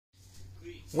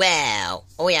Well,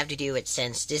 all we have to do it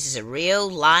since this is a real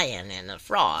lion and a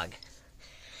frog.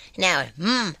 Now,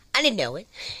 I didn't know it.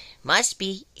 Must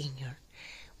be in your,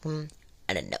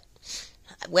 I don't know.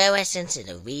 Well, since it's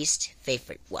the least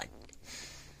favorite one.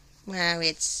 Well,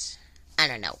 it's, I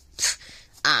don't know.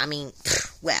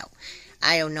 Well,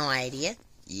 I have no idea.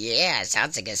 Yeah,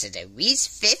 sounds like it's the least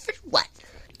favorite one.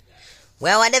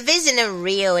 Well, and it isn't a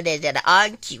real that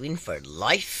I'm queuing for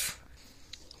life.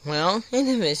 Well, and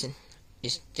it isn't.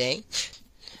 This day,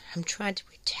 I'm trying to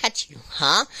protect you,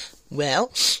 huh?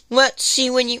 Well, let's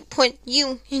see when you put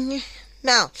you in your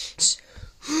mouth.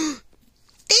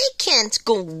 They can't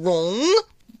go wrong.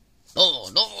 Oh,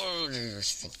 no, you're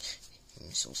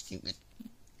so stupid.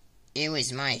 It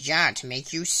was my job to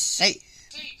make you safe.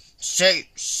 Safe.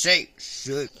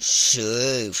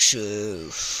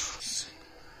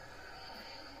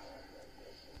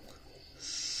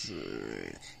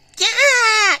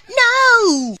 Yeah,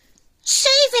 no!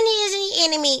 Saving is the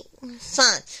enemy,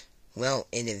 son. Well,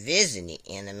 it isn't the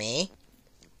enemy.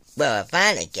 Well,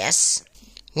 fine, I guess.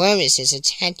 Well, it's just a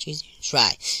tattoo to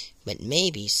try, but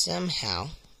maybe somehow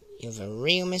you're a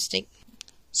real mistake.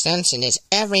 Something is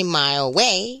every mile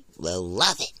away will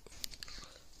love it.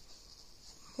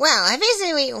 Well, I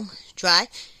basically try.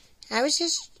 I was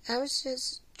just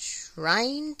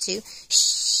trying to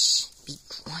be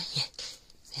quiet.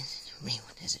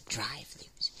 Everyone has a drive-through.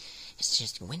 It's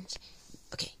just wins.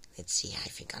 Okay, let's see how I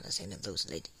think I'll say of those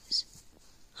ladies.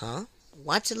 Huh?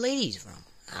 What's the ladies from?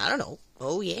 I don't know.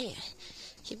 Oh yeah.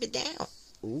 Keep it down.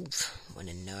 Oof, what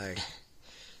a nerd.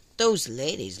 Those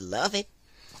ladies love it.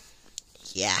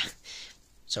 Yeah,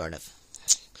 sort of.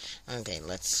 Okay,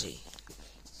 let's see.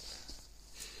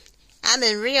 I'm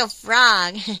a real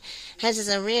frog. This is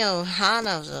a real heart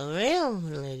of the real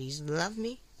ladies love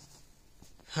me.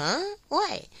 Huh?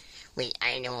 What? Wait,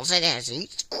 I know that has a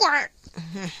squirt.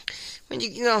 When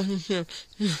you go.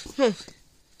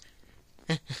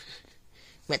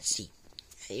 Let's see.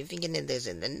 Are you thinking that there's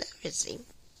another scene?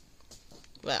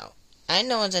 Well, I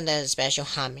know it's another special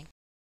humming.